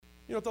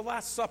At the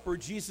Last Supper,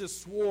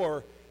 Jesus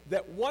swore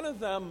that one of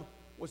them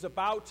was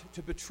about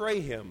to betray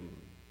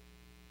him.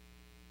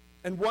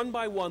 And one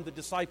by one, the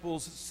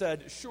disciples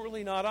said,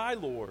 "Surely not I,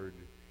 Lord."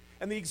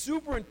 And the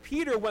exuberant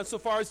Peter went so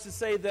far as to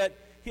say that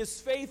his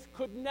faith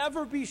could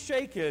never be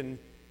shaken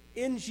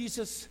in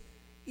Jesus,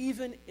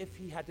 even if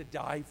he had to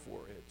die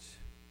for it.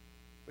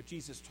 But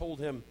Jesus told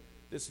him,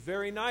 "This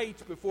very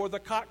night before the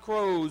cock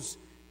crows,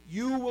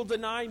 you will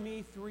deny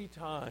me 3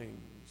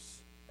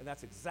 times." And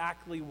that's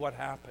exactly what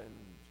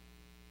happened.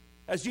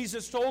 As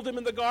Jesus told him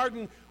in the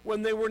garden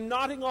when they were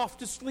nodding off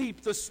to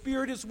sleep, the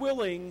spirit is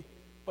willing,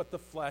 but the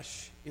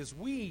flesh is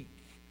weak.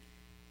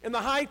 In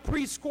the high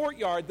priest's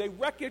courtyard, they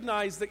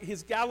recognized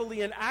his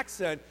Galilean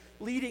accent,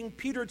 leading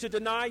Peter to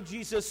deny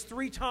Jesus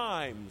 3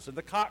 times. And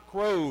the cock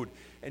crowed,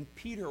 and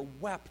Peter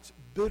wept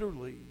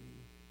bitterly.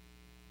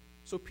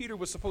 So Peter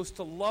was supposed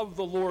to love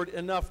the Lord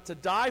enough to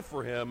die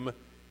for him,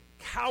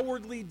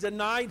 cowardly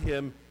denied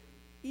him,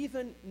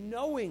 even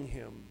knowing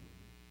him.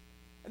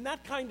 And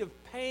that kind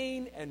of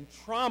pain and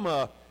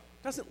trauma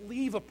doesn't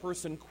leave a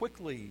person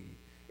quickly.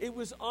 It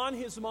was on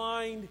his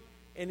mind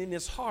and in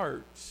his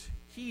heart.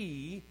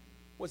 He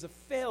was a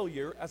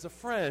failure as a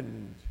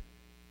friend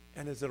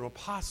and as an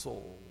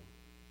apostle.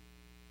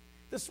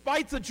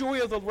 Despite the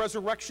joy of the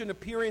resurrection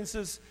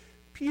appearances,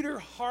 Peter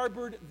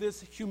harbored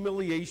this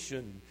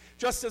humiliation.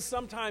 Just as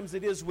sometimes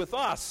it is with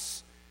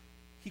us,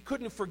 he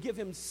couldn't forgive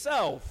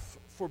himself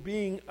for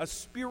being a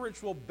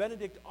spiritual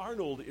Benedict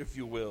Arnold, if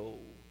you will.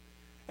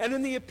 And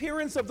in the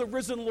appearance of the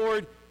risen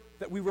Lord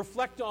that we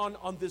reflect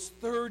on this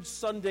 3rd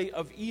Sunday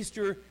of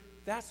Easter,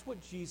 that's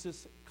what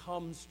Jesus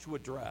comes to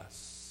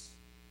address.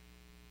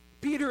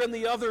 Peter and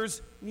the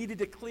others needed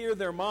to clear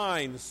their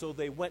minds, so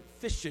they went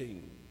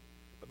fishing.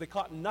 But they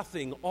caught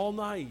nothing all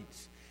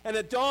night. And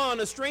at dawn,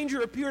 a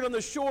stranger appeared on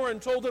the shore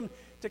and told them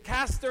to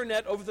cast their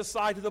net over the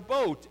side of the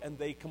boat, and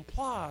they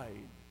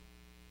complied.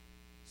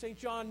 St.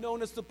 John,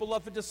 known as the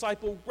beloved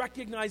disciple,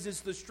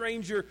 recognizes the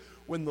stranger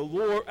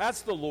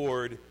as the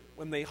Lord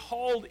when they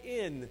hauled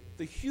in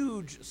the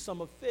huge sum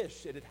of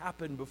fish. It had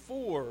happened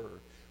before.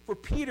 For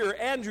Peter,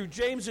 Andrew,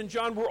 James, and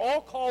John were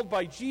all called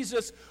by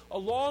Jesus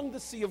along the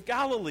Sea of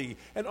Galilee.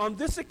 And on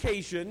this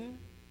occasion,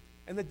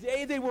 and the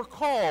day they were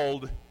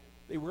called,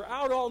 they were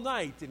out all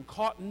night and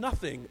caught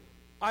nothing.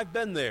 I've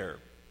been there.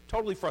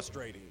 Totally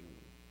frustrating.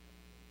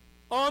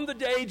 On the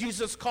day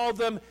Jesus called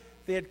them,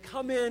 they had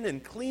come in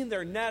and cleaned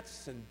their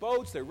nets and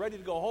boats. They're ready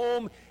to go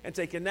home and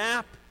take a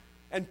nap.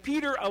 And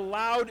Peter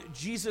allowed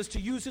Jesus to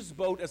use his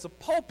boat as a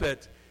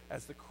pulpit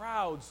as the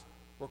crowds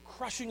were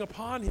crushing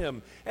upon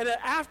him. And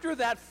after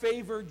that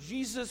favor,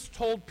 Jesus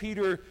told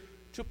Peter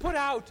to put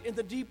out in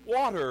the deep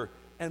water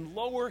and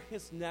lower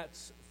his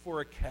nets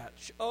for a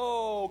catch.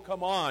 Oh,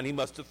 come on, he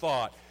must have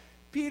thought.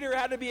 Peter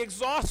had to be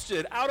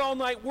exhausted, out all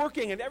night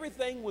working, and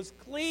everything was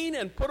clean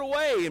and put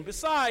away. And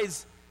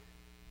besides,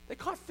 they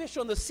caught fish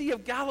on the Sea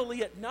of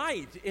Galilee at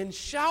night in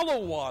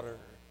shallow water.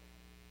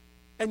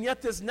 And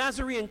yet this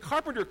Nazarene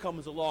carpenter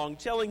comes along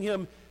telling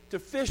him to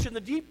fish in the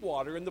deep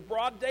water in the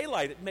broad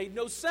daylight. It made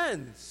no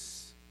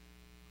sense.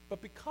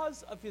 But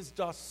because of his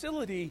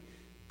docility,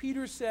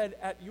 Peter said,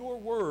 "At your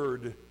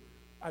word,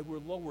 I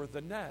will lower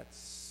the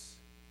nets."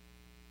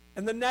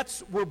 And the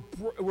nets were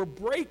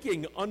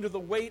breaking under the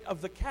weight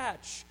of the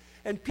catch.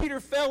 And Peter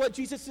fell at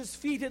Jesus'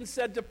 feet and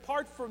said,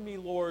 "Depart from me,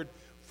 Lord,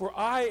 for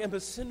I am a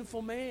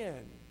sinful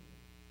man."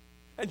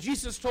 And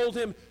Jesus told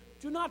him,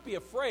 "Do not be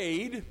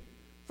afraid.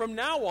 From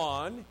now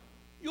on,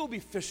 you'll be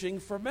fishing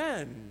for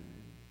men."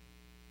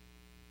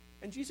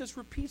 And Jesus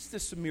repeats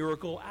this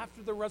miracle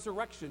after the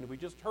resurrection. We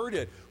just heard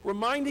it,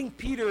 reminding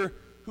Peter,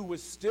 who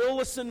was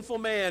still a sinful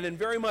man and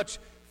very much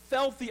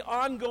felt the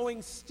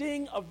ongoing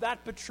sting of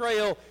that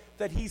betrayal,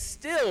 that he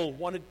still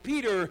wanted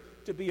Peter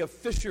to be a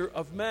fisher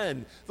of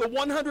men. The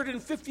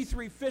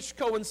 153 fish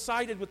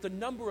coincided with the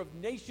number of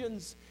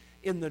nations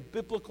in the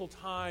biblical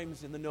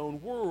times in the known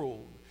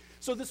world.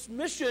 So this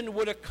mission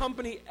would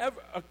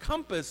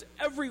encompass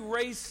every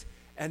race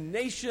and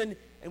nation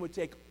and would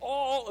take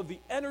all of the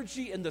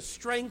energy and the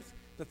strength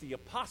that the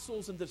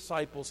apostles and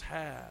disciples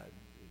had.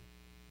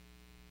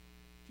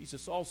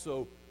 Jesus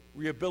also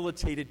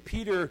rehabilitated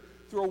Peter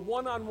through a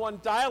one-on-one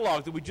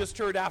dialogue that we just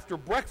heard after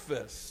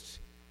breakfast.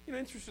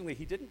 Interestingly,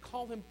 he didn't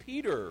call him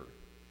Peter.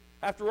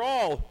 After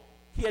all,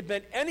 he had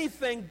been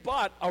anything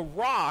but a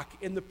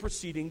rock in the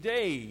preceding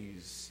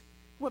days.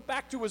 He went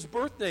back to his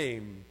birth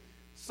name,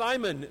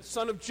 Simon,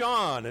 son of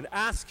John, and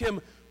asked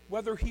him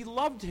whether he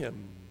loved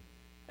him.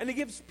 And he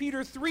gives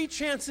Peter 3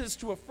 chances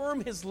to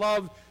affirm his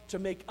love to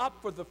make up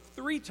for the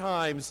 3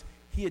 times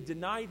he had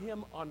denied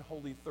him on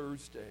Holy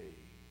Thursday.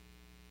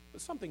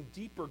 There's something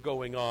deeper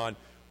going on,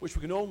 which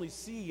we can only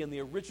see in the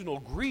original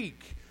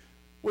Greek.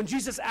 When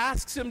Jesus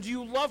asks him, "Do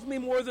you love me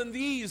more than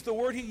these?" the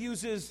word he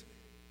uses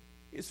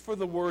is for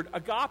the word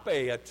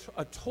agape,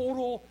 a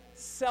total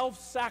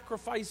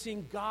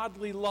self-sacrificing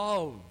godly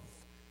love.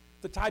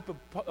 The type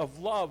of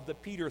love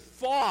that Peter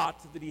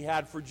thought that he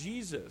had for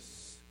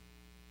Jesus.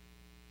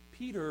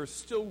 Peter,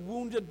 still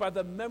wounded by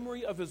the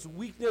memory of his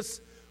weakness,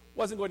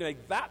 wasn't going to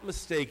make that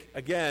mistake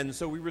again,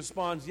 so he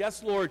responds,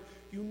 "Yes, Lord,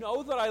 you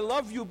know that I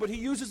love you," but he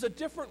uses a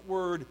different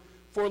word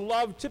for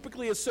love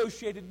typically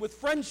associated with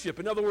friendship.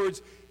 In other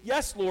words,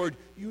 "Yes, Lord,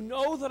 you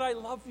know that I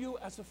love you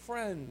as a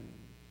friend."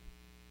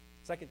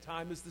 Second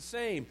time is the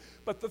same.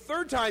 But the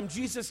third time,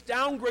 Jesus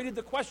downgraded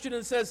the question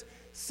and says,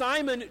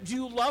 "Simon, do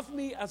you love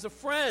me as a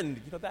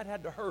friend?" You know, that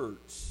had to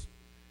hurt.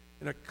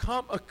 And an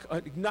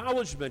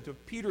acknowledgement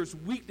of Peter's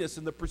weakness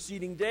in the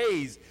preceding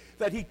days,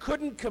 that he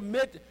couldn't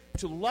commit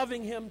to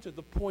loving him to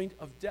the point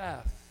of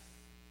death.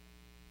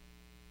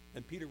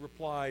 And Peter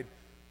replied,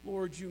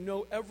 "Lord, you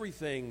know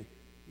everything.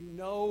 You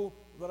know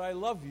that I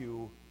love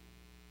you,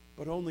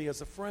 but only as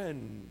a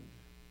friend."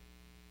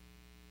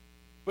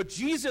 But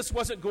Jesus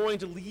wasn't going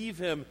to leave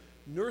him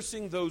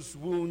nursing those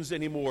wounds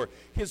anymore.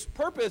 His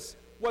purpose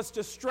was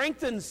to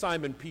strengthen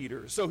Simon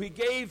Peter. So he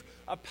gave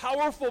a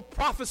powerful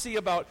prophecy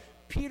about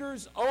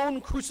Peter's own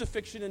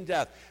crucifixion and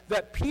death,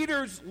 that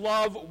Peter's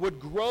love would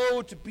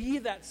grow to be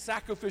that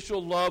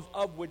sacrificial love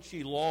of which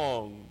he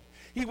longed.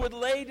 He would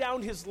lay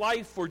down his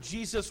life for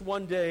Jesus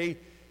one day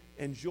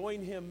and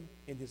join him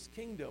in his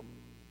kingdom.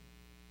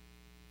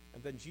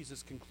 And then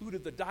Jesus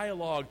concluded the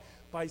dialogue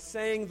by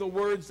saying the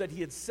words that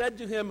he had said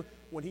to him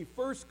when he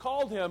first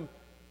called him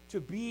to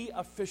be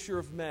a fisher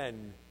of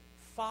men.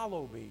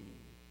 "Follow me.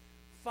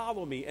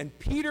 Follow me." And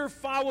Peter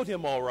followed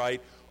him all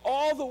right,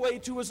 all the way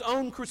to his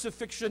own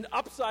crucifixion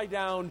upside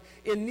down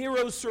in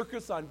Nero's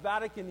circus on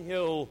Vatican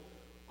Hill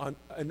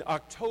in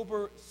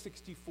October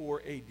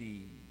 64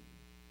 AD.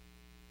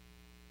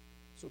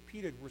 So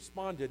Peter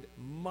responded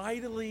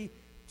mightily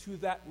to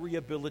that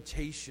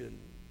rehabilitation.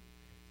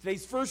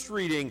 Today's first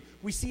reading,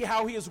 we see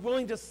how he is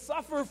willing to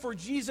suffer for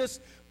Jesus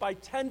by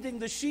tending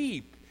the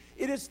sheep.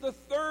 It is the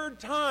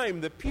third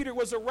time that Peter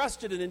was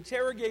arrested and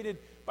interrogated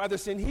by the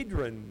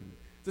Sanhedrin,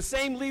 the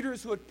same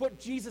leaders who had put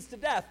Jesus to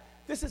death.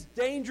 This is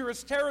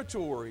dangerous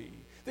territory.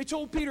 They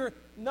told Peter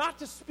not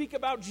to speak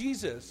about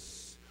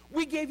Jesus.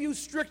 "We gave you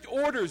strict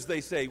orders," they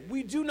say.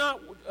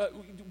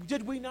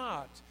 Did we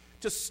not?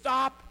 To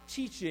stop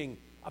teaching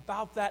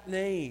about that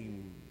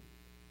name.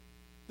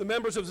 The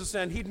members of the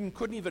Sanhedrin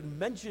couldn't even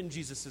mention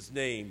Jesus'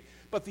 name,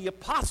 but the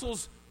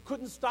apostles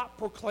couldn't stop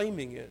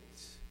proclaiming it.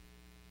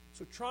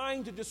 So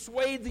trying to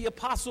dissuade the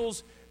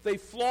apostles, they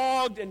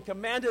flogged and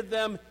commanded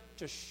them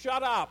to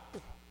shut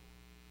up.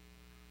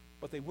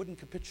 But they wouldn't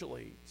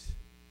capitulate.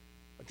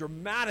 A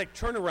dramatic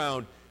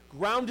turnaround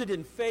grounded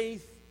in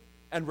faith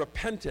and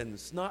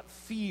repentance, not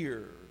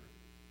fear.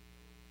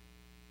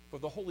 For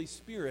the Holy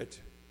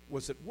Spirit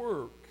was at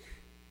work.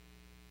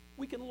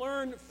 We can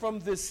learn from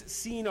this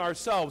scene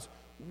ourselves.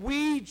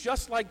 We,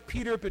 just like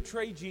Peter,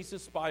 betray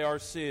Jesus by our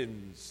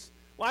sins.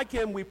 Like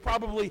him, we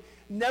probably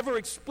never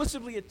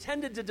explicitly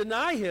intended to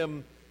deny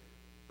him,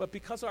 but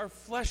because our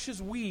flesh is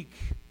weak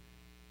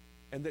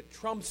and that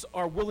trumps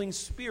our willing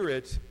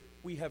spirit,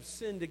 we have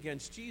sinned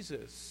against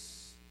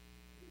Jesus.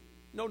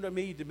 No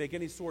need to make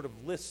any sort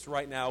of lists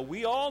right now.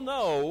 We all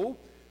know.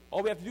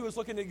 All we have to do is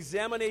look at an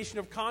examination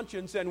of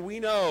conscience, and we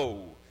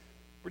know.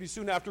 Pretty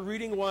soon after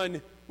reading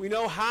one, we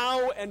know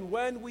how and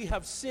when we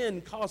have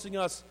sinned, causing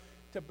us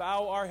to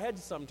bow our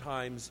heads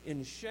sometimes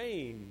in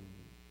shame.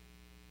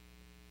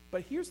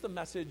 But here's the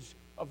message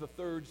of the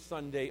third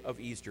Sunday of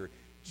Easter.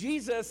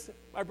 Jesus,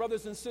 my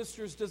brothers and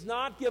sisters, does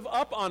not give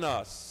up on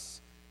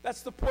us.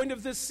 That's the point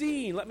of this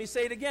scene. Let me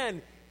say it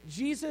again.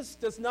 Jesus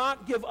does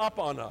not give up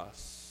on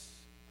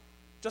us.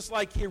 Just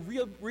like he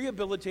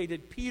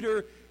rehabilitated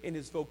Peter in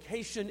his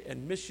vocation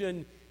and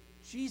mission,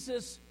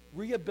 Jesus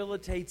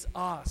rehabilitates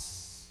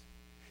us.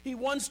 He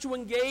wants to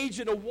engage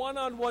in a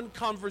one-on-one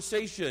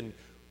conversation,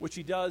 which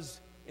he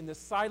does in the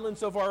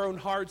silence of our own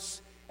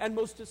hearts, and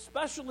most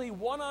especially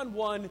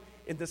one-on-one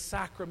in the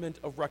sacrament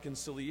of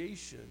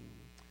reconciliation.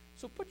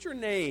 So put your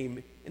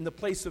name in the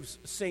place of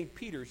St.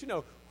 Peter's.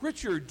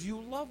 Richard, do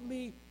you love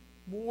me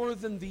more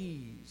than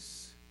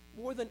these?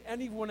 More than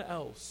anyone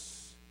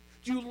else?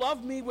 Do you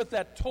love me with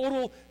that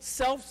total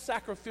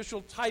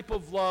self-sacrificial type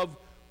of love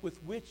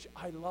with which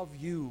I love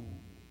you?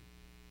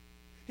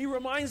 He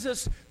reminds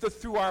us that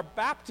through our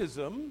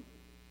baptism,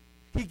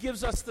 he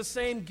gives us the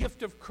same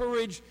gift of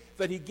courage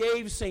that he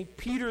gave St.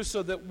 Peter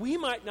so that we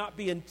might not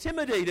be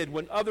intimidated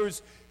when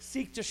others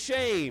seek to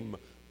shame,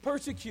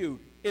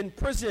 persecute,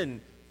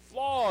 imprison,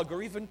 flog,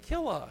 or even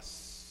kill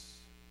us.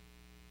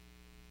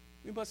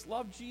 We must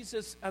love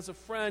Jesus as a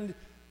friend,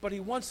 but he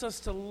wants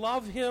us to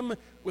love him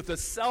with a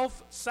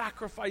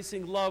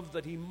self-sacrificing love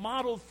that he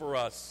modeled for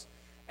us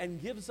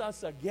and gives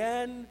us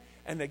again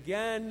and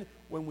again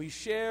when we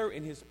share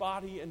in his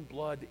body and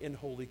blood in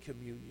Holy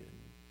Communion.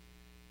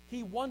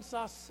 He wants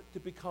us to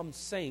become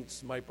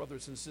saints, my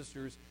brothers and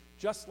sisters,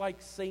 just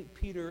like St.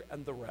 Peter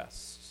and the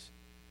rest.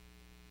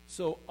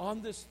 So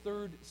on this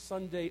third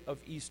Sunday of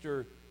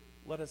Easter,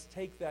 let us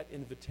take that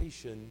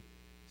invitation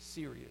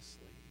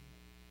seriously.